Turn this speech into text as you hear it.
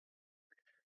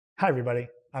Hi everybody,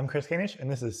 I'm Chris Kanish and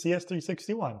this is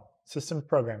CS361, Systems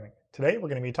Programming. Today we're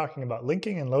going to be talking about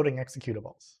linking and loading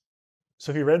executables.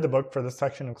 So if you read the book for this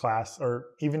section of class, or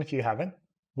even if you haven't,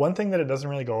 one thing that it doesn't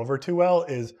really go over too well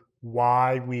is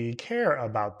why we care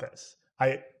about this.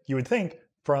 You would think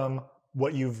from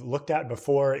what you've looked at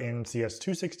before in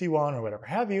CS261 or whatever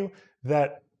have you,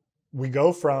 that we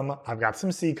go from I've got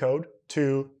some C code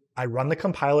to I run the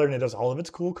compiler and it does all of its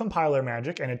cool compiler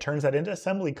magic and it turns that into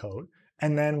assembly code.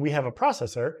 And then we have a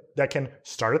processor that can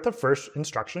start at the first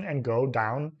instruction and go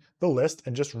down the list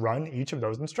and just run each of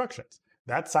those instructions.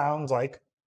 That sounds like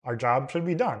our job should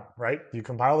be done, right? You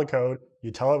compile the code,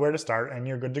 you tell it where to start, and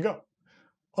you're good to go.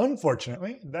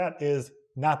 Unfortunately, that is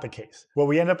not the case. What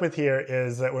we end up with here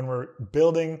is that when we're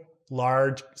building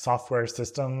large software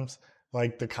systems,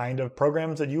 like the kind of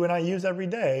programs that you and I use every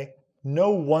day,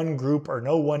 no one group or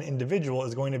no one individual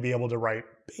is going to be able to write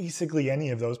basically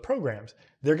any of those programs.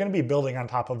 They're going to be building on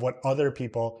top of what other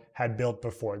people had built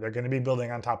before. They're going to be building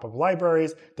on top of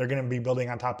libraries. They're going to be building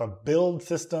on top of build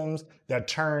systems that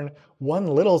turn one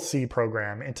little C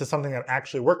program into something that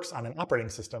actually works on an operating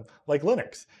system like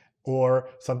Linux, or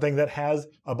something that has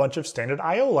a bunch of standard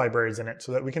I/O libraries in it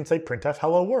so that we can say printf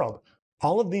hello world.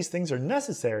 All of these things are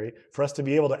necessary for us to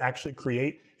be able to actually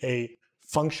create a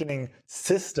functioning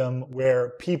system where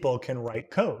people can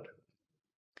write code.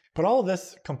 But all of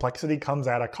this complexity comes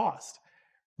at a cost.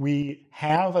 We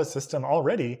have a system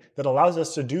already that allows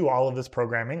us to do all of this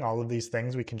programming, all of these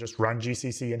things. We can just run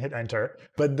GCC and hit enter.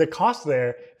 But the cost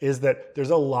there is that there's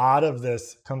a lot of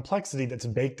this complexity that's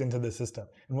baked into the system.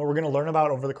 And what we're going to learn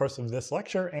about over the course of this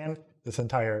lecture and this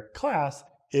entire class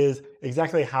is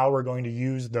exactly how we're going to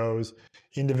use those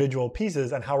individual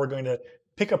pieces and how we're going to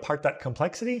pick apart that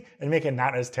complexity and make it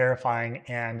not as terrifying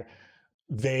and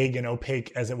vague and opaque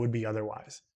as it would be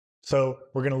otherwise. So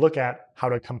we're going to look at how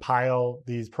to compile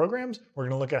these programs. We're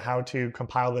going to look at how to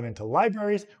compile them into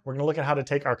libraries. We're going to look at how to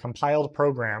take our compiled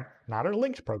program, not our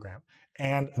linked program,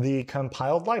 and the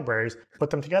compiled libraries,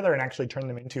 put them together and actually turn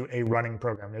them into a running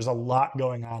program. There's a lot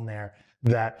going on there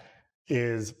that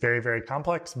is very, very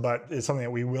complex, but is something that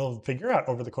we will figure out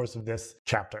over the course of this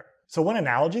chapter. So one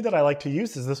analogy that I like to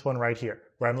use is this one right here,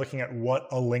 where I'm looking at what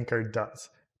a linker does.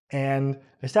 And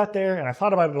I sat there and I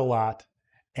thought about it a lot.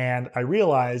 And I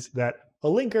realized that a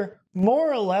linker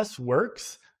more or less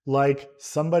works like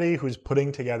somebody who's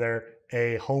putting together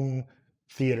a home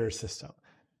theater system.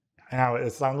 Now,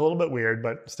 it sounds a little bit weird,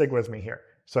 but stick with me here.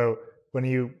 So when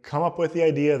you come up with the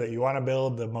idea that you want to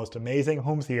build the most amazing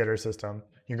home theater system,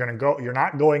 you're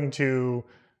not going to,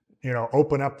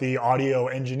 open up the audio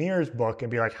engineer's book and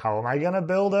be like, how am I going to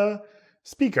build a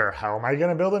speaker? How am I going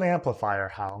to build an amplifier?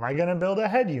 How am I going to build a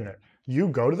head unit? You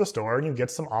go to the store and you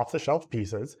get some off-the-shelf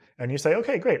pieces and you say,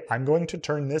 okay, great, I'm going to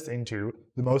turn this into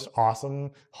the most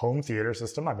awesome home theater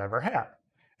system I've ever had.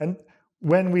 And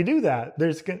when we do that,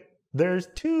 there's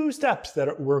two steps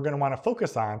that we're going to want to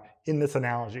focus on in this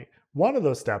analogy. One of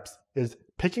those steps is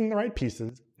picking the right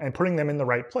pieces and putting them in the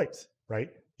right place, right?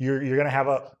 You're going to have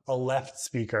a left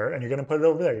speaker and you're going to put it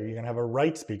over there. You're going to have a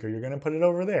right speaker. You're going to put it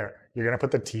over there. You're going to put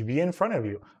the TV in front of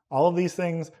you. All of these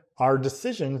things are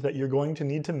decisions that you're going to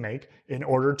need to make in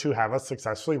order to have a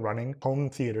successfully running home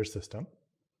theater system.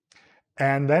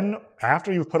 And then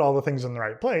after you've put all the things in the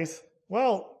right place,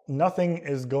 well, nothing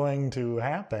is going to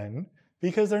happen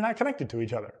because they're not connected to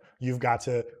each other. You've got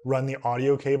to run the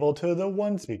audio cable to the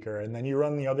one speaker, and then you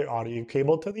run the other audio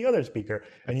cable to the other speaker,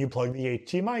 and you plug the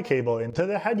HDMI cable into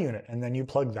the head unit, and then you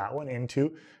plug that one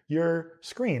into your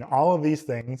screen. All of these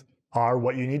things are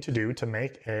what you need to do to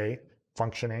make a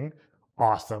functioning,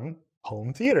 awesome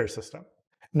home theater system.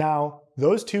 Now,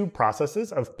 those two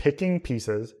processes of picking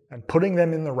pieces and putting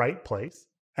them in the right place,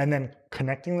 and then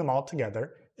connecting them all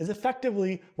together, is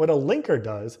effectively what a linker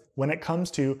does when it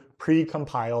comes to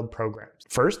pre-compiled programs.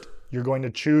 First, you're going to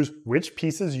choose which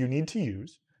pieces you need to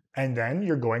use, and then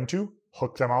you're going to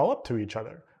hook them all up to each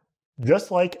other. Just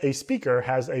like a speaker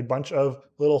has a bunch of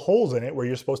little holes in it where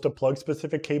you're supposed to plug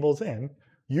specific cables in,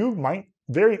 you might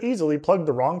very easily plug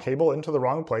the wrong cable into the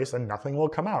wrong place and nothing will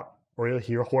come out, or you'll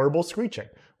hear horrible screeching,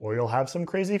 or you'll have some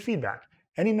crazy feedback.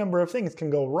 Any number of things can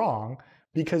go wrong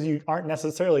because you aren't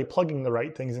necessarily plugging the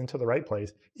right things into the right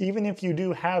place, even if you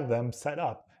do have them set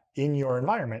up in your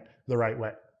environment the right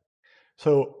way.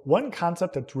 So one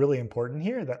concept that's really important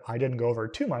here that I didn't go over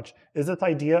too much is this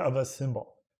idea of a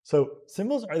symbol. So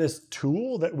symbols are this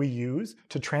tool that we use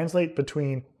to translate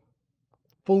between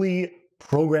fully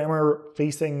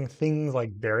programmer-facing things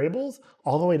like variables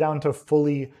all the way down to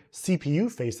fully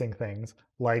CPU-facing things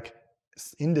like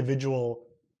individual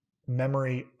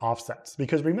memory offsets.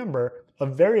 Because remember, a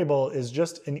variable is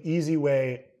just an easy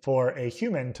way for a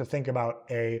human to think about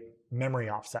a memory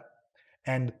offset.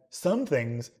 And some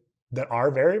things that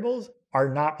are variables are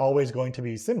not always going to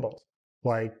be symbols.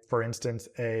 Like, for instance,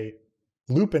 a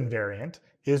loop invariant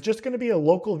is just going to be a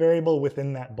local variable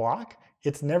within that block.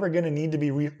 It's never going to need to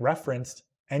be referenced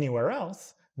anywhere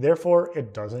else. Therefore,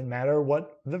 it doesn't matter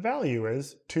what the value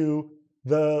is to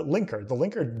the linker. The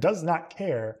linker does not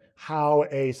care how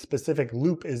a specific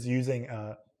loop is using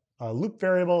a loop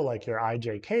variable like your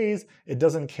ijk's. It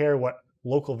doesn't care what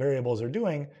local variables are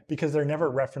doing because they're never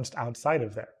referenced outside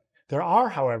of there. There are,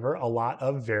 however, a lot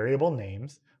of variable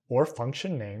names or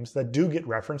function names that do get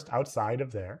referenced outside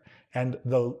of there, and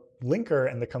the linker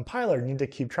and the compiler need to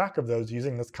keep track of those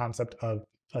using this concept of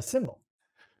a symbol.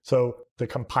 So the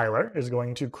compiler is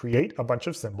going to create a bunch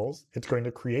of symbols. It's going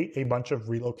to create a bunch of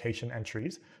relocation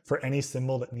entries for any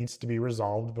symbol that needs to be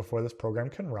resolved before this program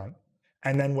can run.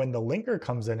 And then when the linker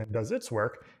comes in and does its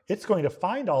work, it's going to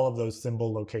find all of those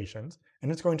symbol locations,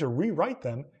 and it's going to rewrite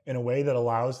them in a way that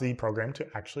allows the program to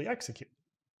actually execute.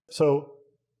 So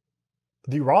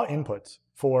the raw inputs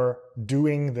for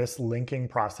doing this linking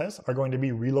process are going to be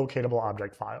relocatable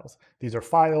object files. These are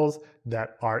files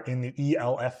that are in the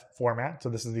ELF format. So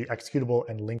this is the executable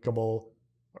and linkable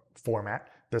format.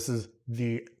 This is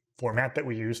the format that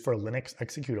we use for Linux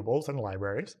executables and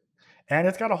libraries. And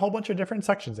it's got a whole bunch of different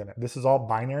sections in it. This is all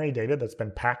binary data that's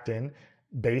been packed in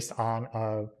based on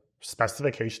a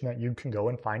specification that you can go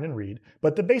and find and read.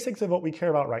 But the basics of what we care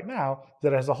about right now is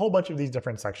that it has a whole bunch of these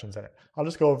different sections in it. I'll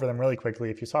just go over them really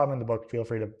quickly. If you saw them in the book, feel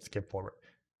free to skip forward.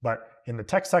 But in the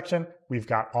text section, we've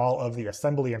got all of the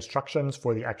assembly instructions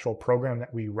for the actual program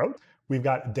that we wrote. We've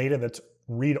got data that's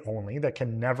read-only that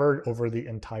can never, over the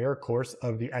entire course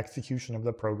of the execution of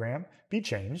the program, be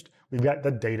changed. We've got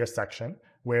the data section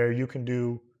where you can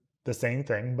do the same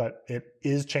thing, but it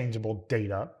is changeable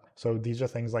data. So these are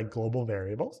things like global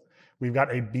variables. We've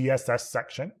got a BSS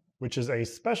section, which is a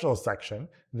special section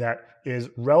that is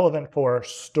relevant for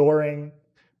storing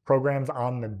programs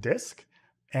on the disk.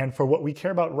 And for what we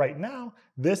care about right now,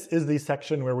 this is the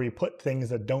section where we put things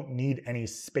that don't need any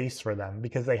space for them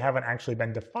because they haven't actually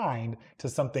been defined to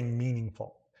something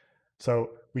meaningful.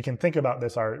 So we can think about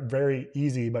this, our very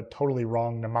easy but totally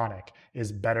wrong mnemonic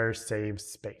is better save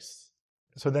space.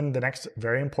 So then the next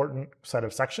very important set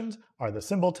of sections are the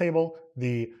symbol table,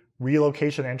 the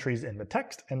relocation entries in the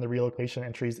text, and the relocation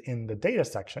entries in the data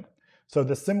section. So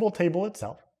the symbol table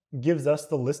itself gives us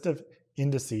the list of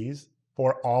indices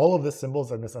for all of the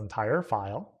symbols in this entire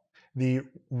file. The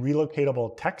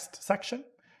relocatable text section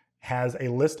has a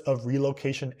list of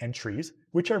relocation entries,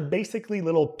 which are basically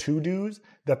little to-dos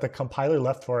that the compiler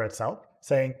left for itself,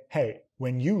 saying, hey,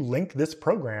 when you link this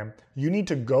program, you need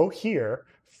to go here,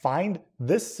 find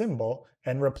this symbol,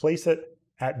 and replace it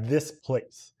at this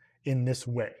place in this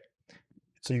way.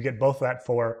 So you get both that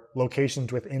for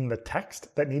locations within the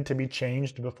text that need to be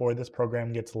changed before this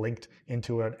program gets linked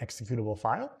into an executable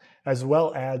file, as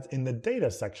well as in the data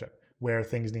section where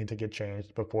things need to get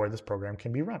changed before this program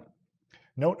can be run.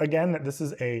 Note again that this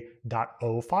is a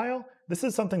 .o file. This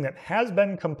is something that has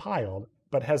been compiled,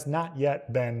 but has not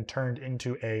yet been turned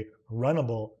into a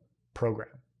runnable program.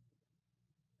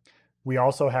 We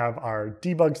also have our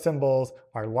debug symbols,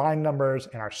 our line numbers,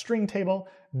 and our string table.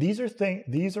 These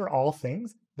are all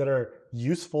things that are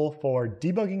useful for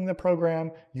debugging the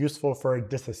program, useful for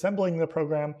disassembling the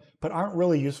program, but aren't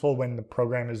really useful when the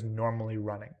program is normally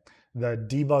running. The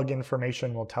debug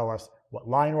information will tell us what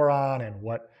line we're on and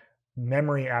what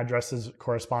memory addresses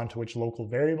correspond to which local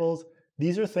variables.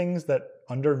 These are things that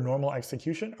under normal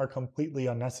execution are completely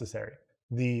unnecessary.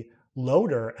 The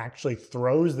loader actually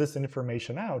throws this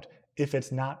information out if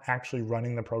it's not actually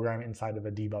running the program inside of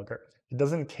a debugger. It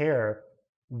doesn't care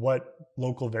what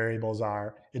local variables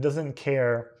are. It doesn't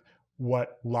care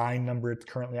what line number it's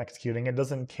currently executing. It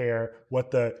doesn't care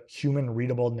what the human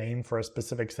readable name for a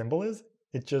specific symbol is.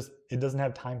 It doesn't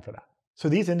have time for that. So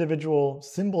these individual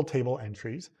symbol table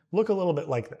entries look a little bit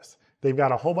like this. They've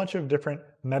got a whole bunch of different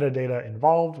metadata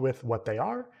involved with what they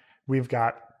are. We've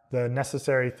got the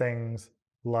necessary things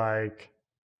like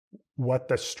what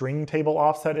the string table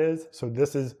offset is. So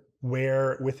this is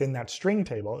where within that string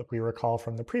table, if we recall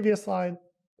from the previous slide,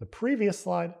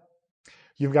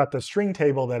 you've got the string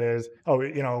table that is,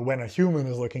 when a human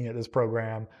is looking at this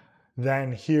program,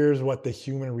 then here's what the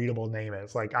human readable name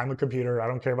is. Like, I'm a computer, I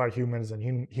don't care about humans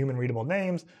and human readable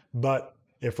names, but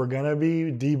if we're gonna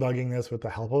be debugging this with the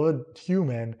help of a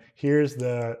human, here's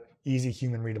the easy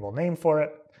human readable name for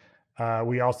it.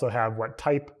 We also have what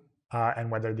type and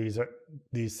whether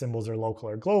these symbols are local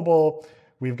or global.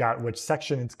 We've got which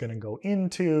section it's gonna go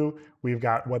into. We've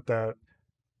got what the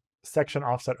section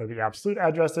offset or the absolute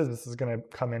addresses. This is going to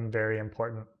come in very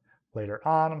important later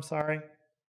on, I'm sorry.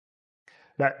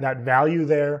 That value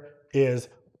there is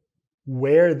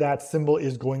where that symbol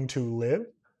is going to live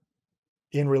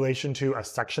in relation to a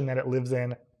section that it lives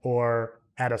in or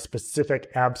at a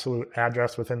specific absolute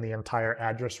address within the entire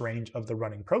address range of the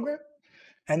running program.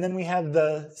 And then we have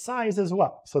the size as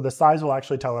well. So the size will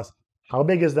actually tell us how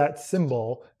big is that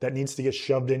symbol that needs to get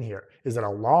shoved in here. Is it a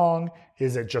long?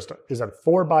 Is it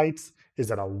 4 bytes?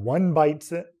 Is it a 1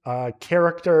 byte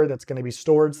character that's going to be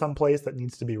stored someplace that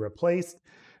needs to be replaced?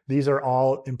 These are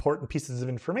all important pieces of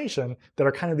information that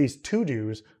are kind of these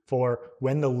to-dos for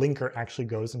when the linker actually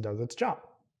goes and does its job.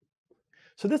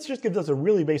 So this just gives us a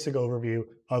really basic overview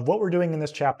of what we're doing in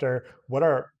this chapter, what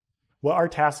our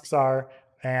tasks are,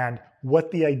 and what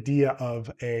the idea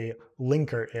of a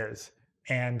linker is.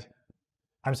 And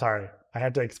I'm sorry, I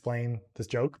had to explain this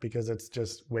joke because it's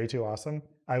just way too awesome.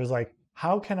 I was like,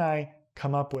 how can I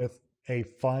come up with a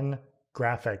fun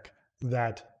graphic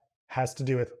that has to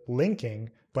do with linking,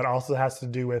 but also has to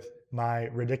do with my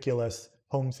ridiculous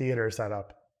home theater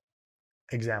setup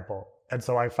example? And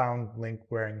so I found Link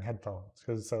wearing headphones,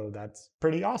 so that's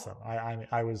pretty awesome.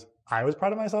 I was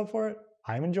proud of myself for it.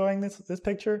 I'm enjoying this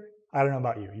picture. I don't know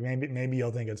about you. Maybe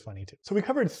you'll think it's funny too. So we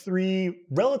covered 3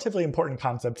 relatively important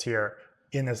concepts here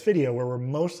in this video where we're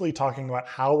mostly talking about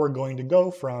how we're going to go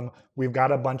from we've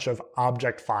got a bunch of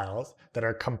object files that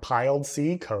are compiled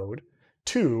C code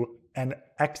to an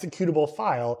executable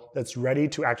file that's ready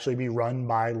to actually be run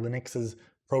by Linux's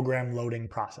program loading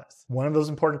process. One of those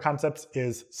important concepts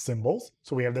is symbols.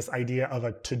 So we have this idea of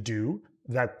a to-do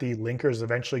that the linker is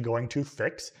eventually going to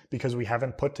fix because we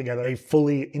haven't put together a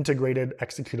fully integrated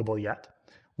executable yet.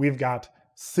 We've got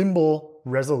symbol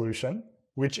resolution,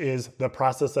 which is the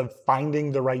process of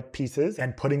finding the right pieces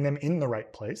and putting them in the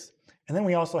right place. And then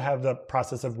we also have the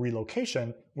process of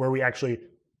relocation, where we actually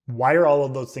wire all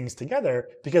of those things together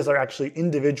because they're actually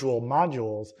individual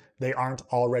modules. They aren't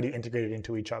already integrated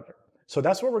into each other. So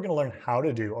that's what we're going to learn how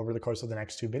to do over the course of the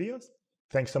next 2 videos.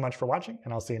 Thanks so much for watching,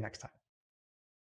 and I'll see you next time.